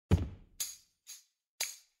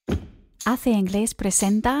AC Ingles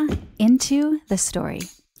presenta Into the Story,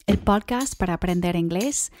 el podcast para aprender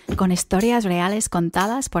inglés con historias reales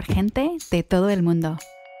contadas por gente de todo el mundo.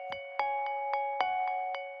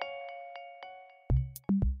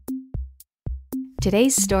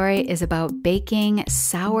 Today's story is about baking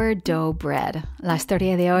sourdough bread. La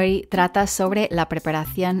historia de hoy trata sobre la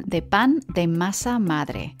preparación de pan de masa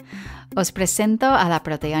madre. Os presento a la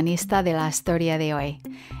protagonista de la historia de hoy.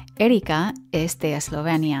 Erika es de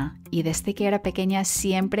Eslovenia y desde que era pequeña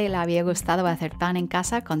siempre le había gustado hacer pan en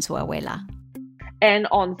casa con su abuela. And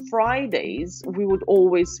on Fridays, we would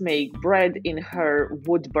always make bread in her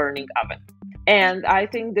wood-burning oven. And I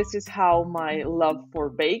think this is how my love for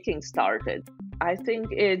baking started. I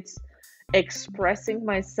think it's expressing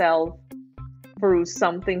myself through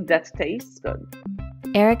something that tastes good.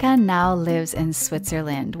 Erika now lives in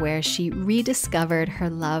Switzerland, where she rediscovered her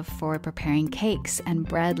love for preparing cakes and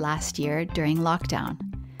bread last year during lockdown.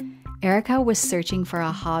 Erika was searching for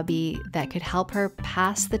a hobby that could help her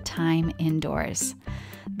pass the time indoors.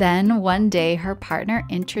 Then one day, her partner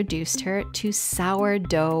introduced her to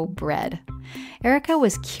sourdough bread. Erika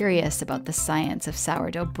was curious about the science of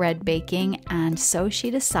sourdough bread baking, and so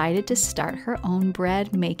she decided to start her own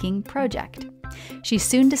bread making project. She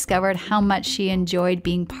soon discovered how much she enjoyed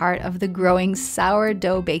being part of the growing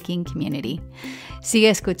sourdough baking community. Sigue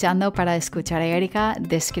escuchando para escuchar a Erika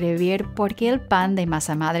describir por qué el pan de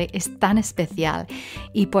masa madre es tan especial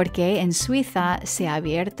y por qué en Suiza se ha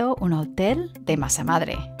abierto un hotel de masa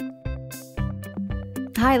madre.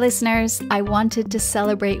 Hi listeners, I wanted to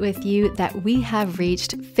celebrate with you that we have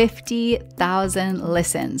reached 50,000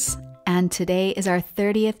 listens, and today is our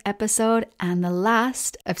 30th episode and the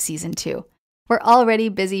last of season 2. We're already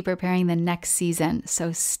busy preparing the next season,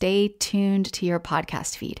 so stay tuned to your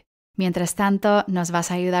podcast feed. Mientras tanto, nos vas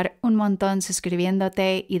a ayudar un montón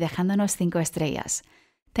suscribiéndote y dejándonos 5 estrellas.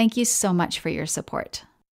 Thank you so much for your support.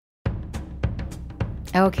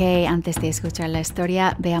 Ok, antes de escuchar la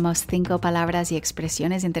historia, veamos 5 palabras y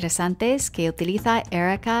expresiones interesantes que utiliza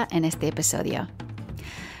Erika en este episodio.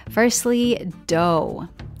 Firstly, dough,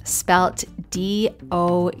 spelt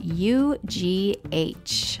D-O-U-G-H.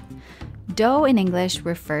 Dough in English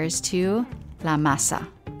refers to la masa,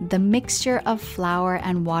 the mixture of flour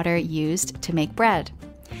and water used to make bread.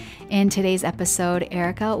 In today's episode,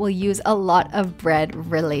 Erika will use a lot of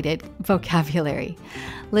bread-related vocabulary.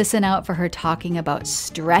 Listen out for her talking about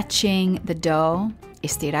stretching the dough,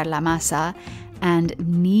 estirar la masa, and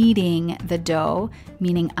kneading the dough,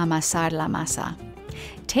 meaning amasar la masa.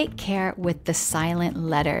 Take care with the silent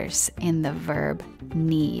letters in the verb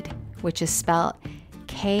knead, which is spelled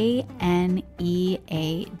K-N-E-A-D.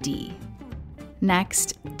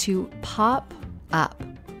 Next, to pop up.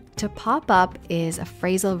 To pop up is a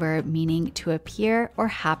phrasal verb meaning to appear or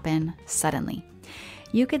happen suddenly.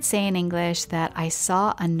 You could say in English that I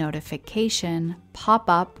saw a notification pop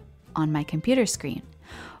up on my computer screen,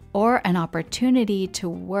 or an opportunity to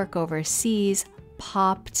work overseas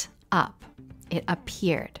popped up. It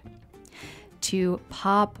appeared. To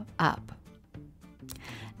pop up.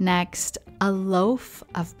 Next, a loaf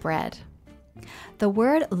of bread. The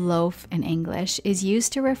word loaf in English is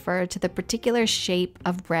used to refer to the particular shape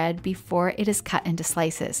of bread before it is cut into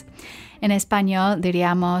slices. En español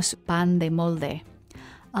diríamos pan de molde,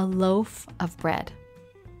 a loaf of bread.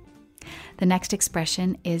 The next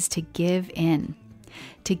expression is to give in.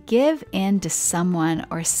 To give in to someone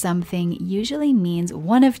or something usually means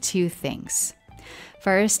one of 2 things.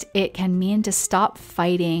 First, it can mean to stop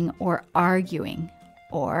fighting or arguing,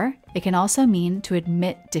 or it can also mean to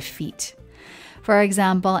admit defeat. For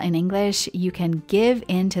example, in English, you can give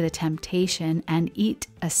in to the temptation and eat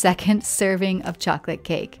a second serving of chocolate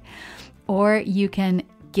cake. Or you can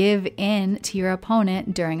give in to your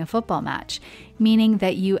opponent during a football match, meaning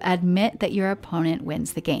that you admit that your opponent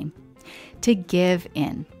wins the game. To give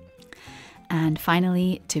in. And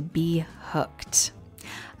finally, to be hooked.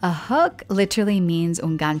 A hook literally means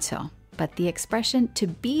un gancho, but the expression to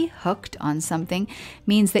be hooked on something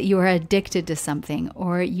means that you are addicted to something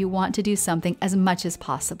or you want to do something as much as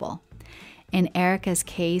possible. In Erika's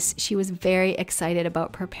case, she was very excited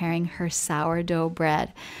about preparing her sourdough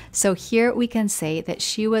bread. So here we can say that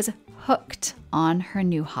she was hooked on her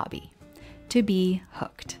new hobby. To be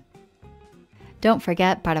hooked. Don't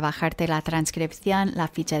forget, para bajarte la transcripción, la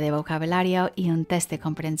ficha de vocabulario y un test de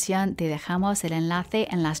comprensión, te dejamos el enlace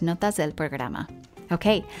en las notas del programa.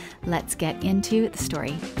 Okay, let's get into the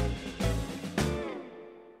story.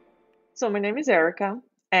 So my name is Erika,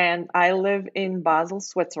 and I live in Basel,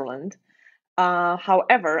 Switzerland.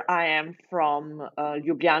 However, I am from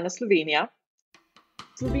Ljubljana, Slovenia.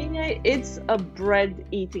 Slovenia, it's a bread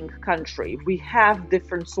eating country. We have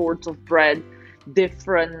different sorts of bread,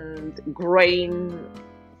 different grain,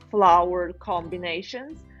 flour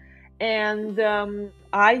combinations. And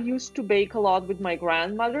I used to bake a lot with my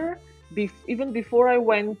grandmother. Even before I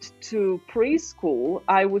went to preschool,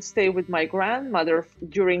 I would stay with my grandmother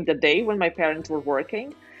during the day when my parents were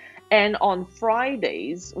working. And on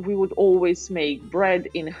Fridays, we would always make bread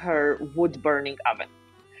in her wood burning oven.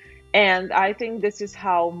 And I think this is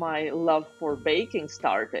how my love for baking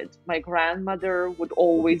started. My grandmother would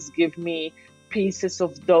always give me pieces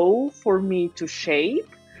of dough for me to shape,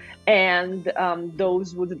 and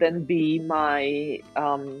those would then be my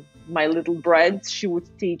little breads. She would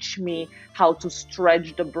teach me how to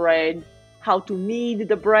stretch the bread, how to knead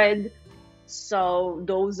the bread. So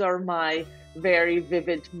those are my very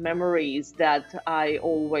vivid memories that I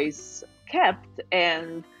always kept,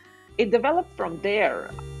 and it developed from there.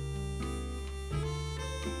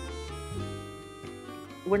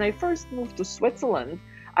 When I first moved to Switzerland,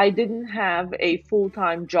 I didn't have a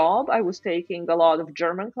full-time job. I was taking a lot of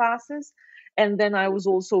German classes, and then I was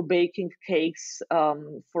also baking cakes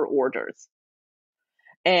for orders.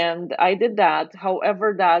 And I did that.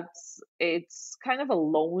 However, it's kind of a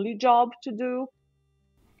lonely job to do.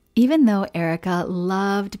 Even though Erika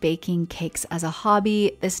loved baking cakes as a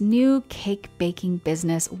hobby, this new cake baking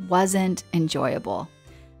business wasn't enjoyable.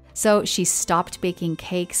 So she stopped baking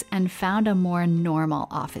cakes and found a more normal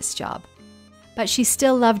office job. But she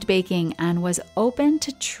still loved baking and was open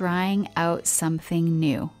to trying out something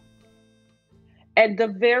new. At the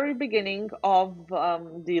very beginning of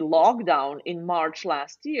the lockdown in March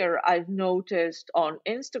last year, I've noticed on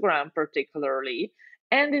Instagram particularly,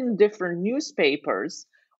 and in different newspapers,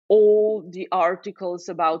 all the articles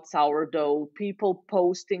about sourdough, people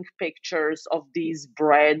posting pictures of these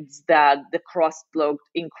breads that the crust looked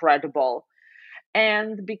incredible.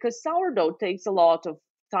 And because sourdough takes a lot of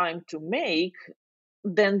time to make,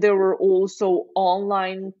 then there were also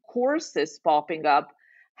online courses popping up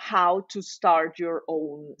how to start your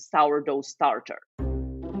own sourdough starter.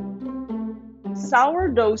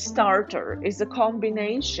 Sourdough starter is a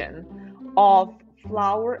combination of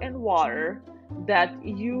flour and water that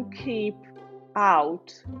you keep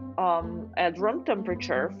out at room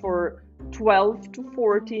temperature for 12 to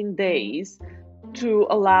 14 days to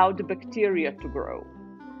allow the bacteria to grow.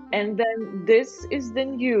 And then this is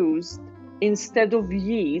then used instead of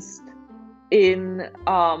yeast in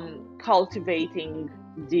cultivating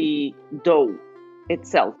the dough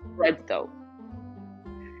itself, bread dough.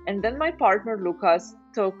 And then my partner Lucas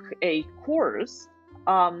took a course.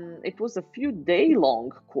 It was a few day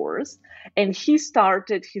long course, and he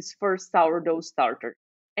started his first sourdough starter.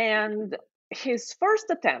 And his first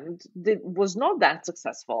attempt was not that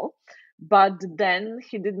successful, but then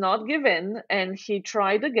he did not give in, and he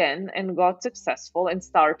tried again and got successful and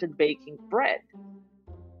started baking bread.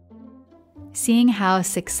 Seeing how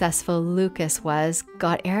successful Lucas was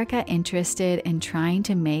got Erika interested in trying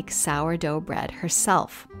to make sourdough bread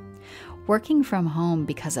herself. Working from home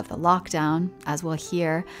because of the lockdown, as we'll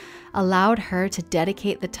hear, allowed her to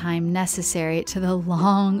dedicate the time necessary to the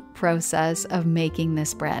long process of making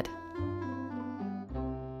this bread.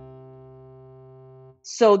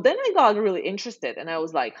 So then I got really interested, and I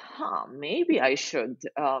was like, maybe I should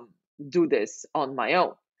do this on my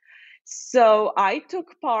own. So I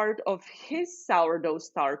took part of his sourdough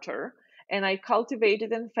starter, and I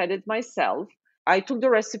cultivated and fed it myself. I took the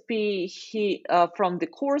recipe from the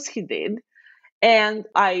course he did, and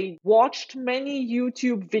I watched many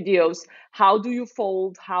YouTube videos. How do you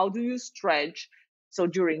fold? How do you stretch? So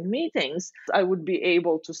during meetings, I would be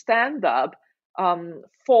able to stand up,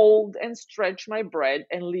 fold and stretch my bread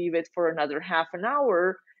and leave it for another half an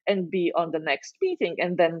hour and be on the next meeting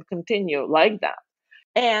and then continue like that.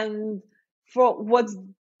 And for what's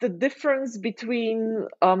the difference between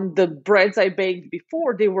the breads I baked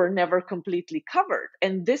before, they were never completely covered.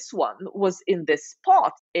 And this one was in this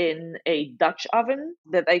pot in a Dutch oven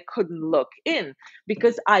that I couldn't look in,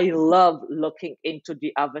 because I love looking into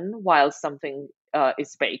the oven while something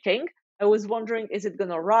is baking. I was wondering, is it going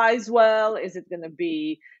to rise well? Is it going to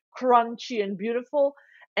be crunchy and beautiful?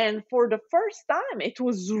 And for the first time, it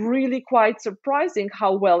was really quite surprising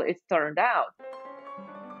how well it turned out.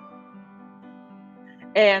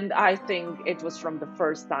 And I think it was from the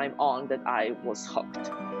first time on that I was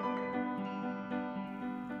hooked.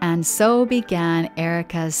 And so began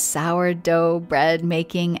Erika's sourdough bread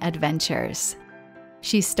making adventures.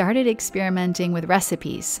 She started experimenting with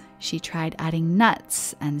recipes. She tried adding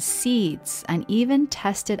nuts and seeds and even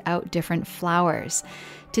tested out different flours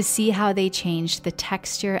to see how they changed the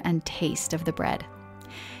texture and taste of the bread.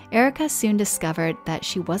 Erika soon discovered that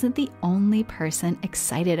she wasn't the only person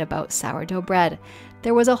excited about sourdough bread.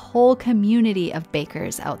 There was a whole community of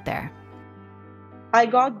bakers out there. I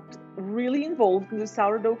got really involved in the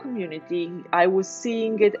sourdough community. I was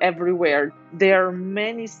seeing it everywhere. There are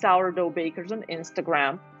many sourdough bakers on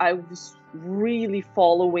Instagram. I was really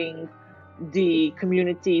following the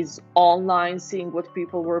communities online, seeing what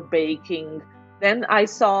people were baking. Then I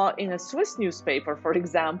saw in a Swiss newspaper, for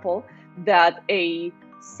example, that a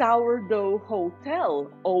sourdough hotel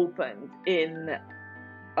opened in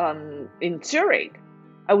Zurich.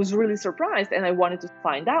 I was really surprised, and I wanted to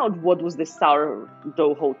find out what was the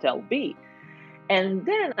sourdough hotel be. And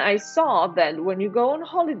then I saw that when you go on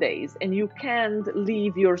holidays and you can't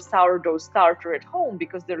leave your sourdough starter at home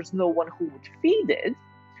because there's no one who would feed it,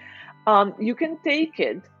 you can take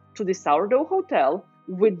it to the sourdough hotel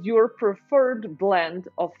with your preferred blend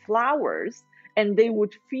of flours, and they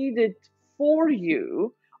would feed it for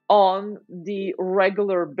you on the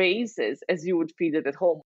regular basis as you would feed it at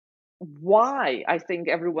home. Why? I think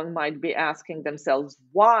everyone might be asking themselves,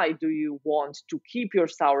 why do you want to keep your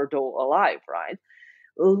sourdough alive, right?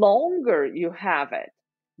 Longer you have it,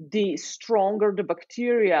 the stronger the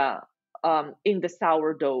bacteria in the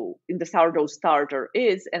sourdough starter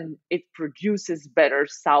is, and it produces better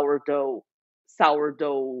sourdough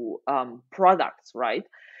products, right?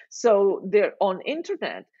 So there on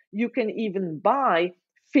internet, you can even buy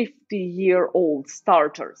 50-year-old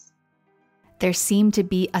starters. There seemed to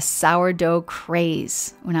be a sourdough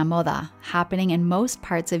craze, una moda, happening in most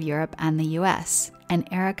parts of Europe and the US, and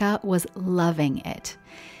Erika was loving it.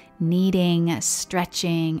 Kneading,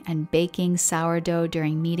 stretching, and baking sourdough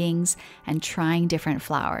during meetings and trying different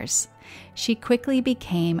flours. She quickly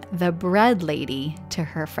became the bread lady to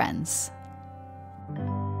her friends.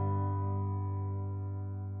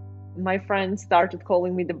 My friends started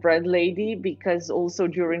calling me the bread lady because also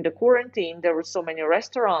during the quarantine, there were so many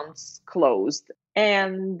restaurants closed.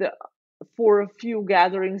 And for a few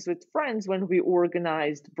gatherings with friends, when we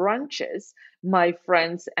organized brunches, my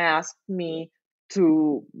friends asked me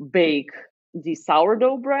to bake the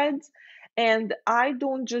sourdough breads. And I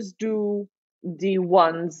don't just do the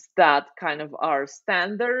ones that kind of are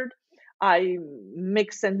standard. I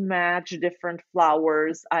mix and match different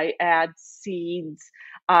flours. I add seeds.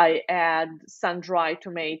 I add sun-dried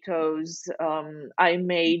tomatoes. I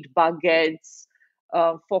made baguettes,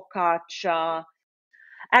 focaccia.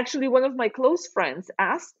 Actually, one of my close friends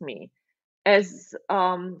asked me, as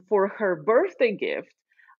for her birthday gift,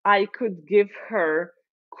 I could give her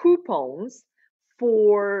coupons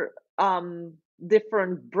for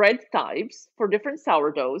different bread types, for different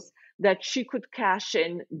sourdoughs that she could cash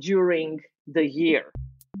in during the year.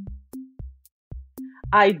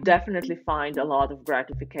 I definitely find a lot of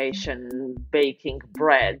gratification baking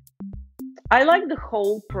bread. I like the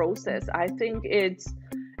whole process. I think it's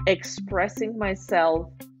expressing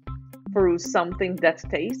myself through something that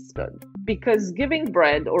tastes good. Because giving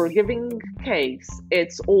bread or giving cakes,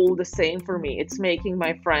 it's all the same for me. It's making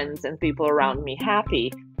my friends and people around me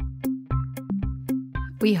happy.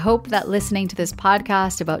 We hope that listening to this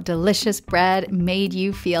podcast about delicious bread made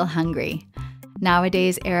you feel hungry.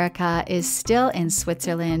 Nowadays, Erika is still in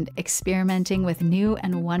Switzerland experimenting with new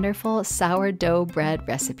and wonderful sourdough bread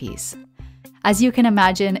recipes. As you can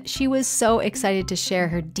imagine, she was so excited to share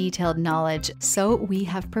her detailed knowledge, so we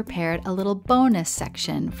have prepared a little bonus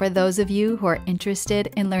section for those of you who are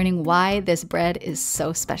interested in learning why this bread is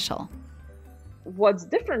so special. What's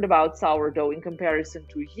different about sourdough in comparison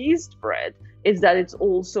to yeast bread is that it's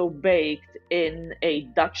also baked in a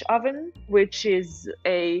Dutch oven, which is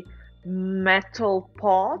a metal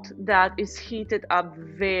pot that is heated up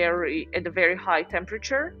at a very high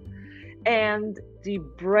temperature. And the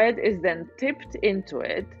bread is then tipped into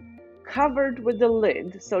it, covered with the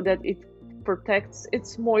lid so that it protects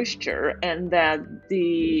its moisture and that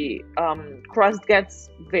the crust gets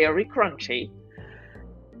very crunchy.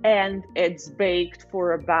 And it's baked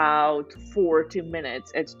for about 40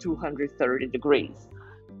 minutes at 230 degrees.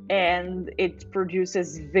 And it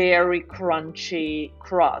produces very crunchy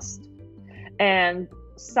crust. And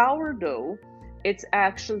sourdough, it's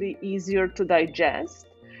actually easier to digest.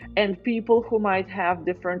 And people who might have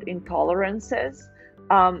different intolerances,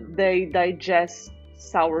 they digest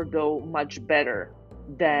sourdough much better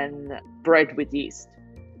than bread with yeast.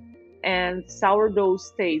 And sourdough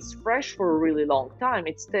stays fresh for a really long time.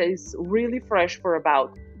 It stays really fresh for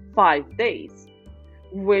about 5 days,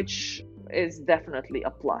 which is definitely a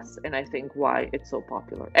plus, and I think why it's so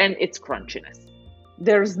popular. And its crunchiness.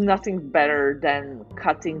 There's nothing better than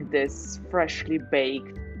cutting this freshly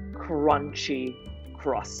baked, crunchy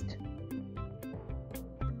crust.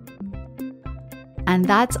 And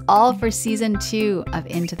that's all for season 2 of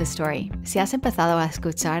Into the Story. Si has empezado a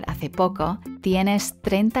escuchar hace poco, tienes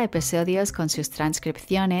 30 episodios con sus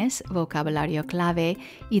transcripciones, vocabulario clave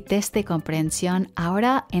y test de comprensión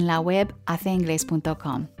ahora en la web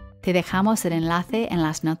aceingles.com. Te dejamos el enlace en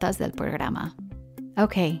las notas del programa.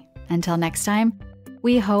 Okay, until next time,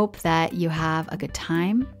 we hope that you have a good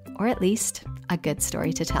time, or at least a good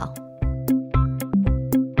story to tell.